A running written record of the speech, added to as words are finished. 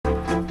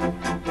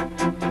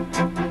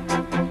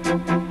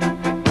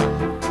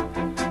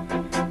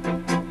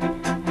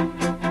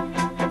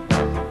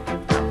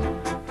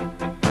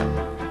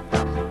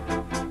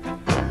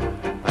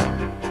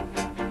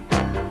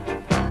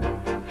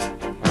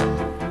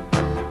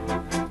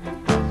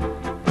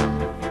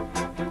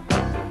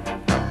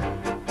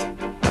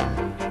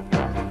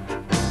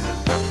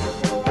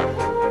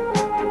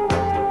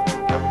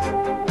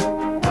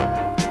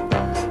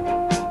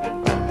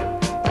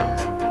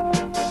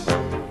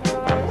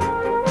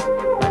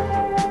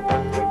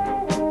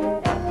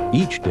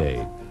Each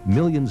day,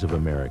 millions of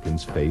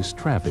Americans face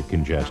traffic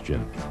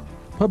congestion.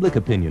 Public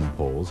opinion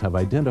polls have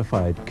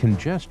identified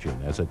congestion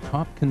as a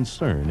top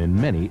concern in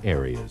many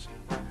areas.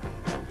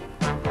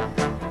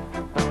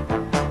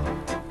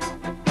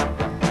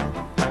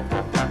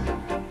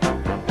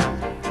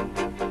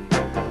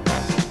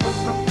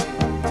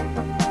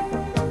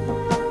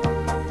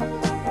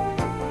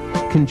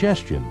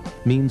 Congestion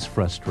means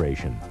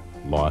frustration,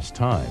 lost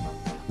time,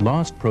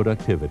 lost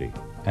productivity,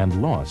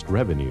 and lost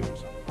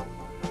revenues.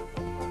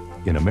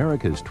 In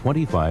America's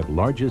 25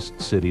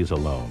 largest cities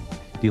alone,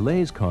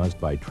 delays caused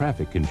by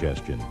traffic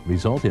congestion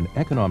result in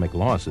economic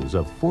losses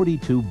of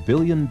 $42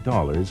 billion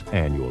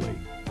annually.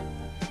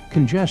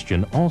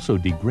 Congestion also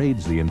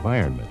degrades the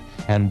environment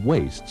and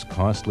wastes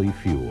costly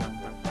fuel.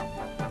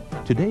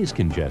 Today's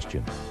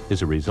congestion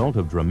is a result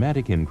of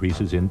dramatic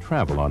increases in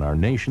travel on our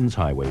nation's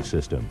highway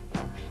system.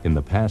 In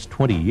the past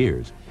 20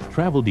 years,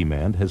 travel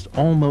demand has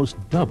almost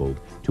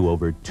doubled to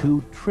over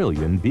 2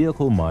 trillion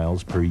vehicle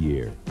miles per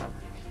year.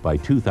 By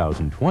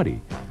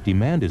 2020,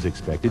 demand is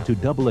expected to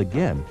double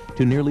again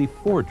to nearly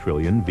 4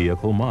 trillion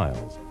vehicle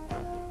miles.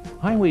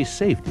 Highway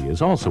safety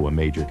is also a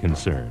major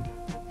concern.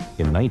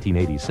 In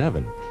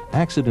 1987,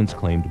 accidents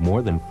claimed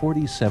more than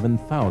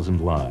 47,000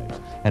 lives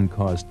and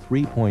caused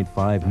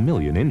 3.5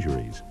 million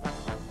injuries.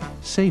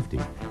 Safety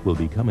will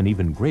become an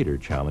even greater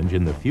challenge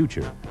in the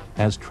future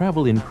as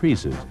travel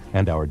increases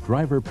and our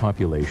driver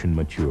population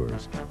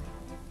matures.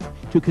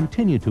 To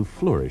continue to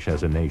flourish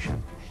as a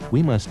nation,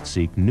 we must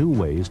seek new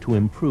ways to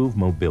improve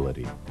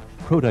mobility,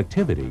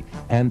 productivity,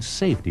 and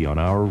safety on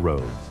our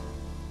roads.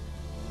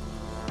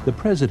 The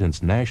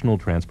President's National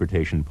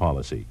Transportation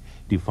Policy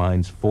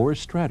defines 4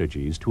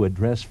 strategies to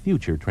address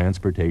future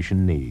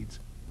transportation needs: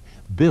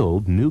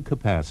 build new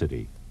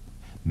capacity,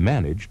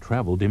 manage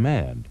travel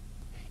demand,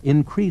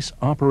 increase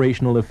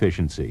operational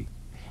efficiency,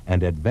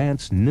 and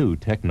advance new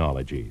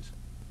technologies.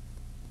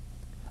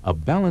 A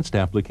balanced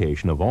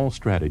application of all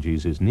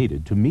strategies is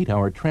needed to meet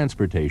our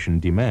transportation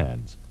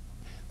demands.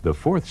 The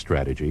 4th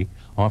strategy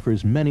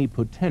offers many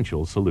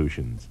potential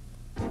solutions.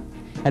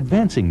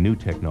 Advancing new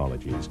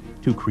technologies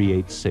to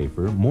create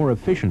safer, more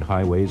efficient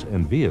highways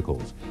and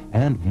vehicles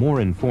and more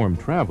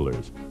informed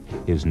travelers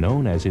is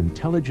known as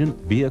Intelligent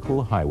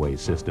Vehicle Highway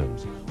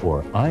Systems,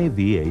 or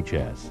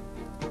IVHS.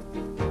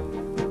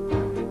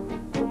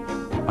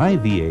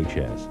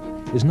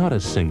 IVHS is not a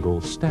single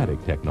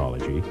static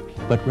technology,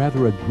 but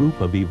rather a group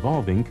of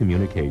evolving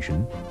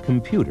communication,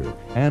 computer,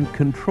 and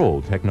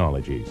control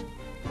technologies.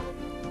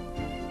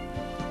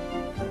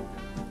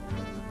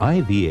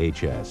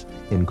 IVHS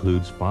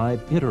includes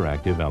 5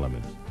 interactive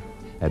elements: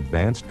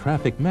 Advanced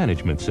Traffic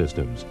Management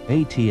Systems,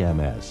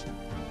 ATMS,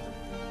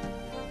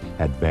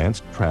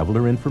 Advanced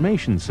Traveler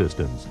Information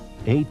Systems,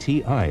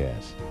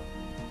 ATIS,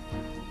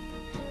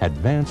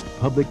 Advanced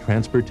Public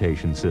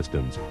Transportation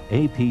Systems,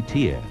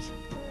 APTS,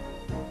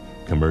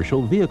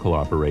 Commercial Vehicle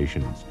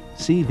Operations,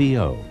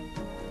 CVO,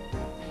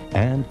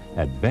 and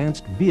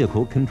Advanced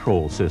Vehicle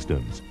Control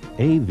Systems,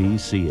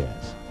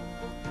 AVCS.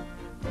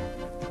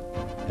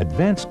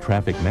 Advanced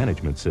Traffic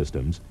Management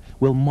Systems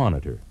will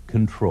monitor,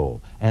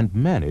 control, and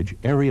manage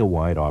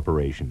area-wide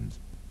operations.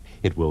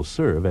 It will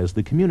serve as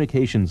the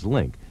communications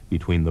link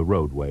between the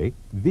roadway,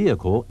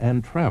 vehicle,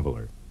 and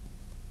traveler.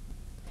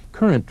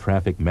 Current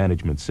traffic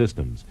management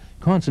systems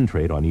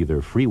concentrate on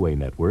either freeway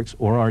networks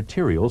or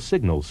arterial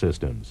signal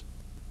systems.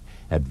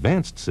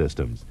 Advanced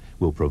systems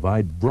will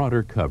provide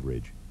broader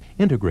coverage,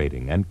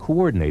 integrating and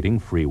coordinating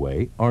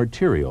freeway,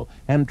 arterial,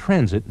 and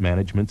transit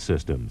management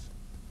systems.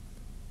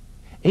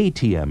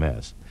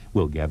 ATMS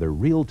will gather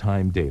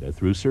real-time data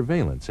through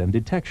surveillance and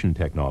detection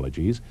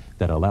technologies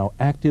that allow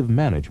active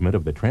management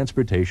of the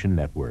transportation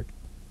network.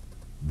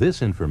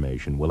 This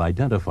information will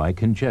identify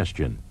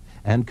congestion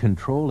and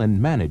control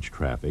and manage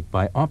traffic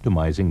by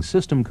optimizing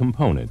system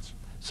components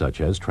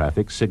such as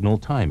traffic signal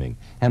timing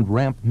and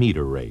ramp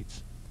meter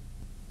rates.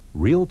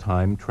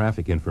 Real-time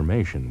traffic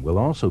information will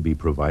also be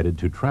provided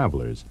to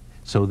travelers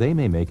so they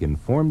may make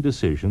informed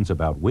decisions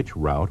about which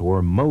route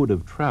or mode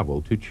of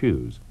travel to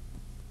choose.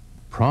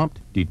 Prompt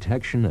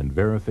detection and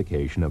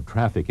verification of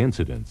traffic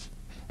incidents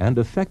and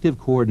effective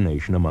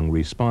coordination among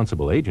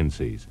responsible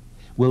agencies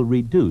will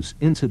reduce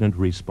incident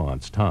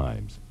response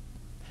times.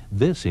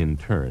 This, in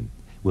turn,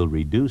 will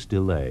reduce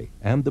delay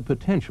and the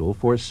potential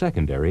for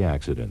secondary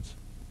accidents.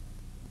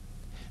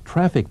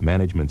 Traffic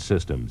management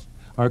systems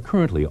are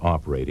currently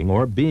operating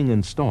or being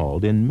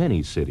installed in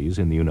many cities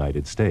in the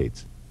United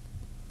States.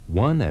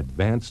 One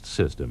advanced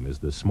system is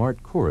the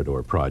Smart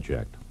Corridor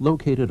project,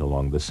 located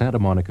along the Santa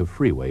Monica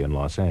Freeway in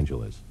Los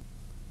Angeles.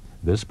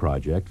 This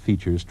project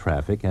features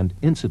traffic and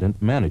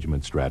incident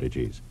management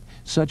strategies,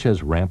 such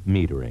as ramp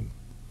metering,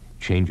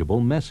 changeable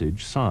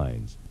message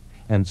signs,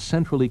 and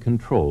centrally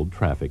controlled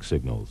traffic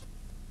signals.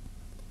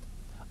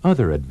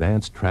 Other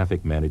advanced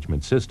traffic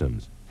management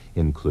systems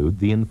include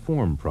the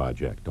Inform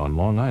project on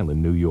Long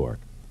Island, New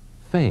York,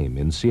 FAME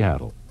in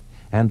Seattle,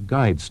 and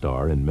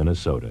GuideStar in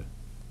Minnesota.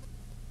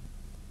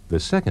 The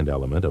second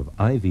element of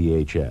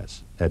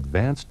IVHS,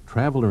 Advanced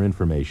Traveler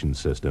Information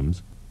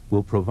Systems,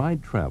 will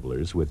provide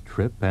travelers with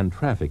trip and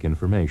traffic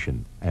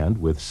information and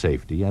with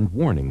safety and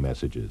warning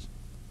messages.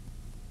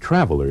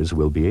 Travelers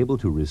will be able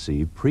to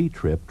receive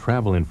pre-trip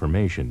travel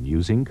information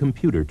using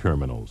computer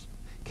terminals,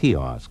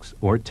 kiosks,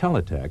 or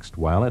teletext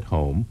while at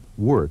home,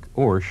 work,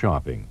 or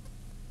shopping.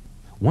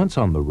 Once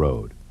on the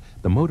road,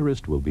 the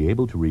motorist will be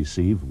able to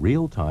receive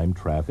real-time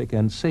traffic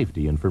and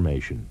safety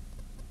information.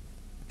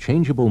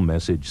 Changeable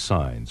message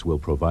signs will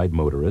provide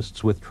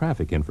motorists with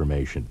traffic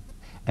information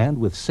and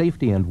with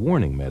safety and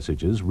warning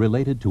messages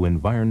related to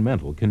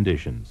environmental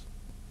conditions.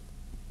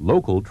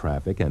 Local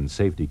traffic and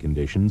safety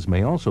conditions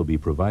may also be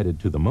provided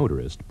to the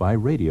motorist by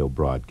radio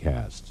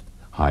broadcasts,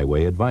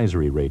 highway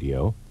advisory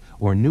radio,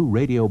 or new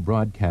radio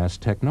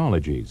broadcast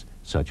technologies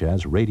such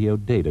as Radio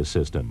Data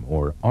System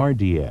or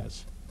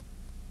RDS.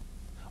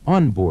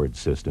 Onboard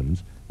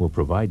systems will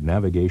provide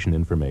navigation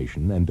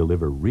information and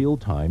deliver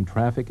real-time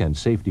traffic and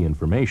safety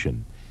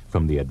information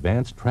from the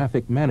Advanced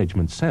Traffic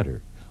Management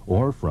Center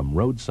or from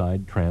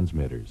roadside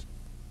transmitters.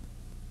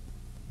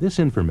 This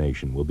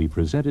information will be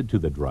presented to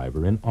the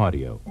driver in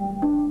audio,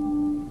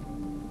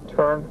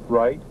 turn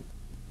right,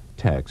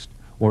 text,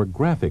 or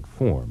graphic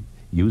form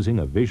using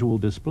a visual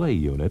display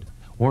unit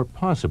or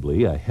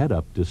possibly a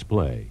head-up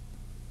display.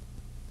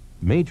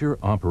 Major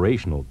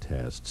operational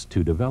tests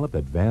to develop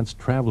advanced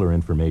traveler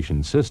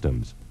information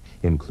systems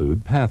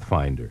include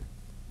Pathfinder,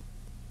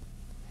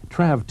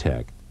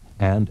 TravTech,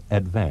 and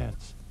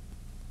Advance.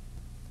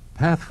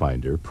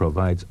 Pathfinder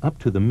provides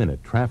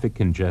up-to-the-minute traffic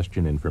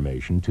congestion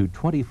information to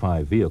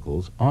 25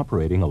 vehicles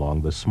operating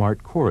along the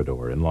SMART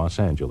corridor in Los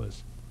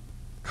Angeles.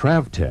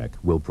 TravTech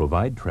will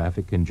provide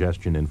traffic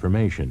congestion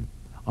information,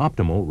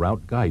 optimal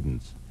route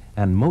guidance,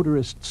 and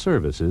motorist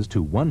services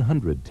to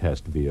 100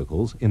 test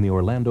vehicles in the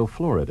Orlando,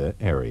 Florida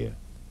area.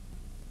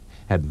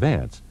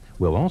 Advance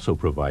will also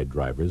provide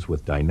drivers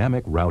with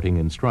dynamic routing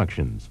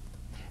instructions.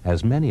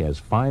 As many as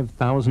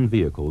 5,000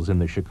 vehicles in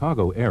the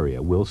Chicago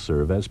area will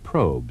serve as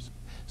probes,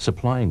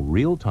 supplying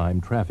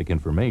real-time traffic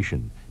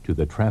information to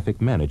the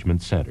Traffic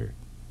Management Center.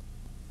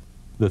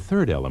 The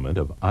third element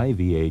of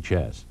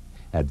IVHS,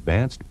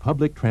 Advanced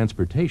Public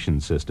Transportation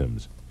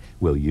Systems,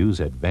 will use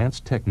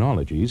advanced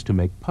technologies to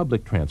make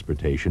public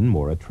transportation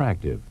more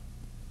attractive.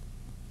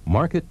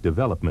 Market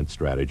development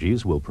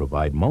strategies will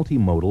provide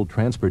multimodal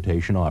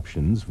transportation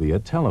options via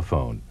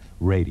telephone,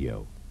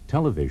 radio,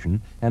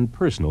 television, and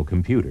personal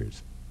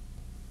computers.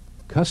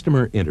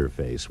 Customer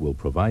interface will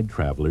provide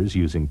travelers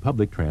using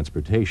public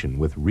transportation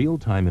with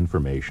real-time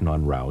information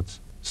on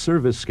routes,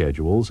 service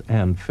schedules,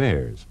 and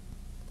fares.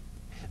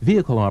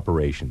 Vehicle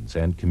operations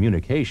and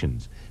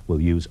communications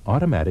will use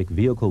automatic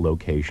vehicle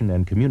location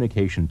and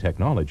communication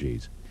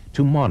technologies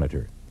to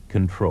monitor,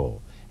 control,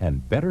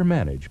 and better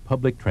manage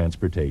public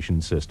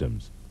transportation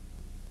systems.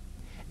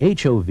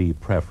 HOV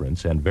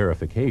preference and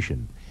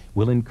verification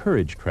will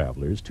encourage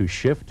travelers to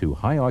shift to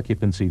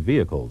high-occupancy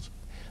vehicles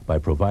by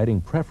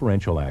providing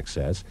preferential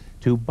access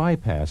to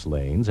bypass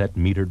lanes at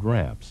metered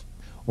ramps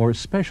or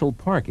special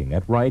parking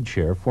at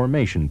rideshare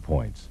formation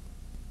points.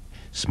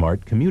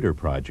 Smart commuter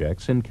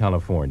projects in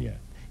California,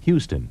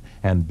 Houston,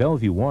 and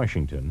Bellevue,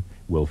 Washington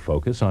will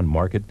focus on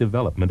market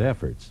development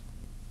efforts.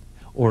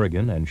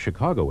 Oregon and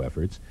Chicago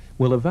efforts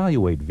will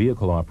evaluate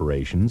vehicle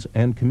operations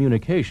and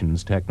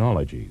communications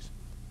technologies.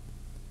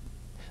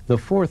 The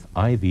fourth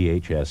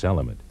IVHS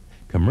element,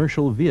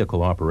 commercial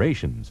vehicle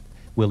operations,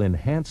 will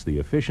enhance the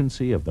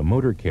efficiency of the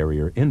motor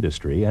carrier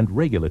industry and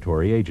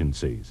regulatory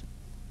agencies.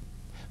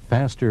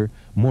 Faster,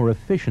 more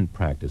efficient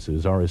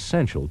practices are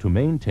essential to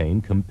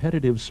maintain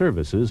competitive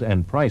services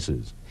and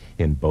prices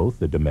in both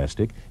the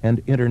domestic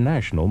and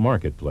international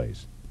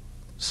marketplace.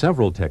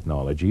 Several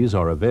technologies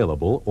are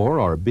available or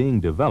are being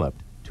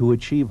developed to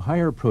achieve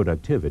higher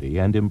productivity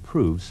and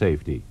improve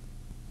safety.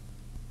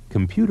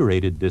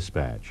 Computer-aided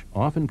dispatch,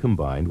 often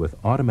combined with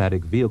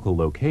automatic vehicle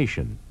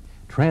location,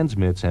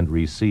 transmits and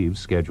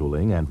receives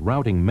scheduling and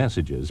routing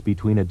messages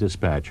between a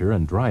dispatcher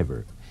and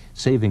driver,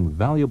 saving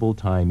valuable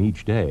time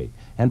each day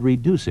and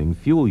reducing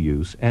fuel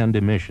use and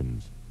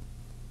emissions.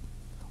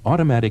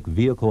 Automatic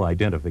vehicle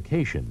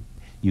identification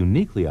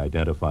uniquely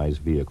identifies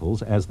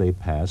vehicles as they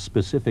pass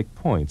specific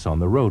points on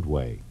the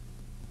roadway.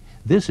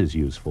 This is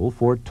useful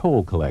for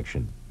toll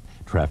collection,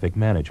 traffic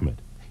management,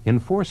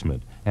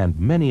 enforcement, and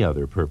many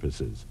other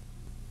purposes.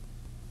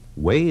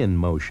 Weigh in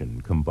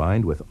motion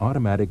combined with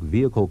automatic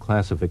vehicle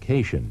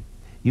classification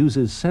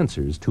uses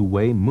sensors to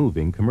weigh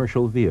moving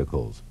commercial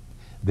vehicles,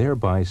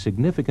 thereby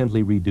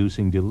significantly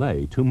reducing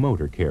delay to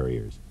motor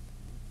carriers.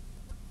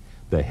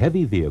 The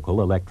Heavy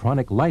Vehicle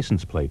Electronic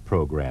License Plate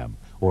Program,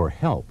 or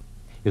HELP,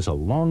 is a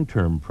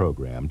long-term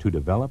program to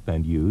develop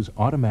and use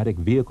automatic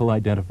vehicle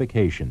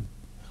identification,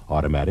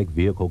 automatic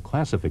vehicle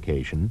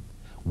classification,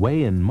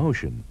 weigh-in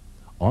motion,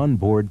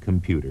 onboard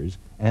computers,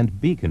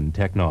 and beacon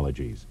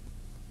technologies.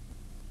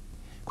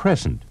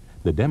 Crescent,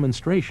 the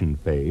demonstration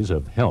phase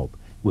of HELP,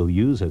 will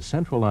use a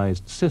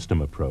centralized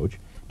system approach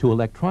to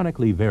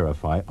electronically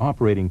verify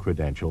operating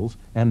credentials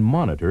and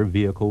monitor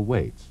vehicle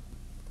weights.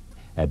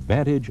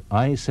 Advantage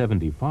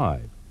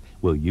I-75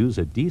 will use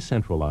a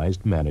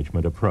decentralized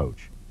management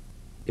approach.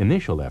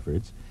 Initial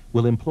efforts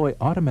will employ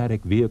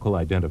automatic vehicle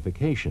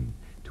identification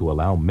to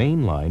allow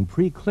mainline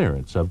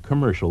pre-clearance of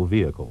commercial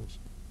vehicles.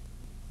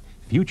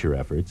 Future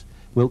efforts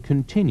will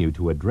continue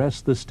to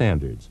address the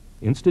standards,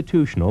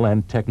 institutional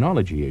and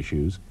technology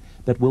issues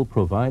that will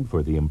provide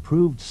for the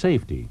improved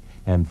safety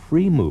and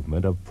free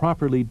movement of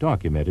properly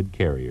documented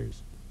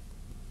carriers.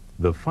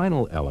 The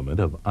final element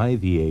of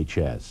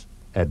IVHS,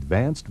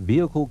 Advanced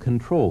Vehicle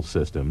Control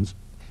Systems,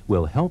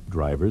 will help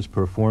drivers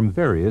perform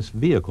various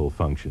vehicle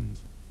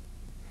functions.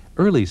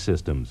 Early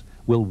systems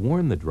will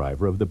warn the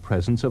driver of the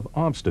presence of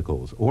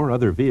obstacles or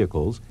other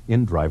vehicles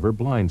in driver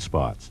blind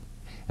spots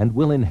and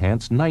will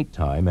enhance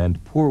nighttime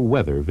and poor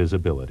weather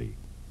visibility.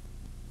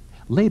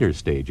 Later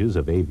stages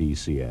of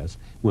AVCS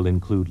will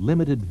include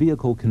limited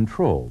vehicle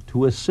control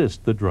to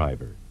assist the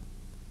driver.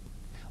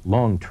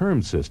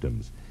 Long-term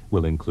systems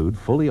will include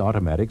fully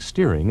automatic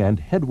steering and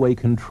headway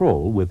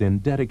control within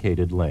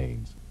dedicated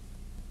lanes.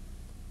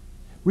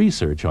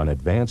 Research on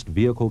advanced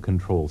vehicle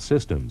control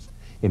systems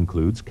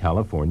includes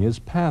California's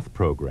PATH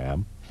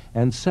program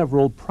and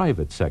several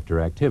private sector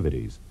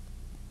activities.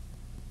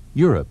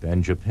 Europe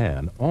and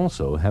Japan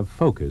also have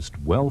focused,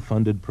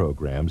 well-funded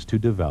programs to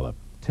develop,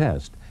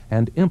 test,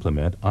 and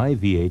implement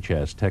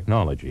IVHS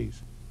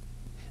technologies.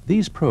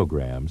 These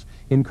programs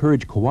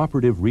encourage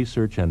cooperative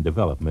research and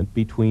development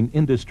between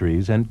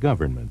industries and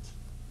governments.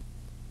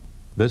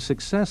 The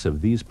success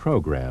of these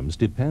programs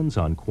depends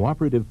on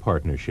cooperative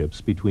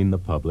partnerships between the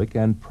public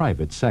and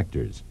private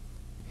sectors.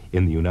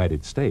 In the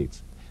United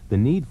States, the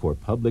need for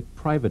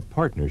public-private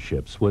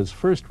partnerships was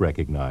first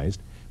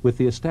recognized with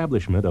the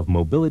establishment of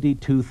Mobility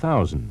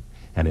 2000,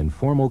 an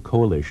informal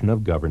coalition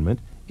of government,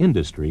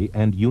 industry,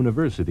 and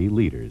university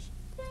leaders.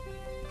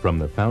 From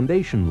the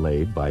foundation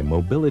laid by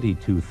Mobility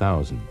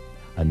 2000,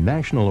 a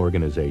national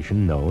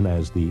organization known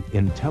as the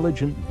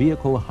Intelligent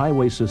Vehicle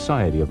Highway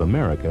Society of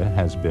America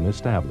has been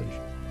established.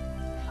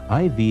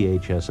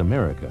 IVHS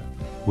America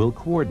will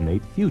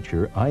coordinate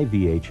future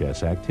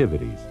IVHS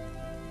activities.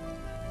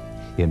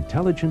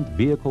 Intelligent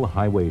Vehicle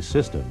Highway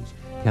Systems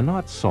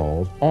cannot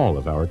solve all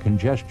of our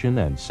congestion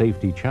and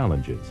safety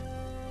challenges.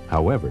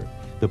 However,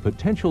 the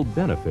potential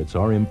benefits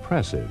are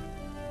impressive.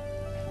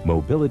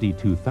 Mobility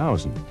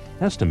 2000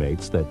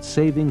 estimates that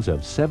savings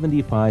of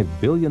 $75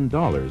 billion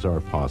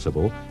are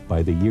possible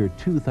by the year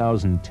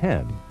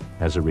 2010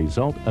 as a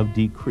result of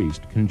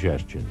decreased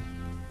congestion.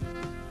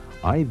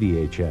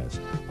 IVHS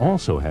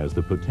also has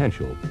the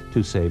potential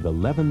to save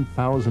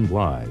 11,000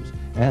 lives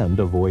and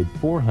avoid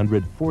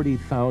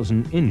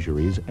 440,000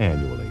 injuries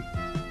annually.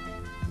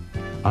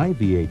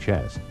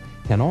 IVHS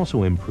can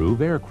also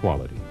improve air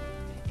quality,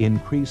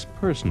 increase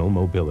personal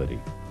mobility,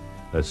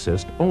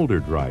 assist older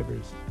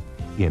drivers,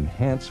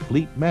 enhance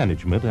fleet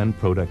management and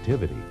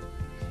productivity,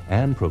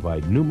 and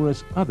provide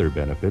numerous other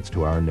benefits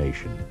to our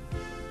nation.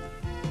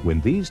 When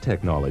these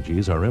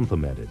technologies are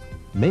implemented,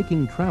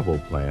 making travel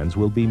plans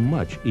will be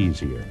much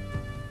easier.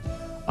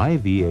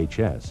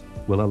 IVHS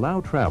will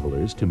allow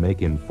travelers to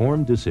make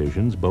informed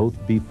decisions both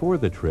before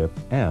the trip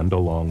and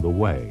along the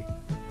way.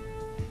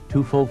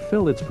 To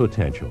fulfill its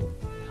potential,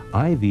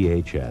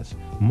 IVHS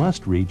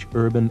must reach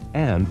urban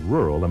and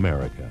rural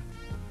America.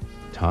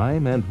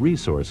 Time and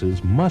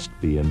resources must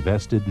be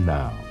invested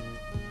now.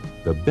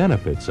 The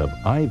benefits of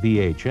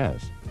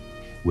IVHS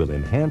will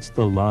enhance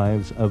the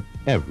lives of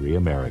every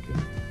American.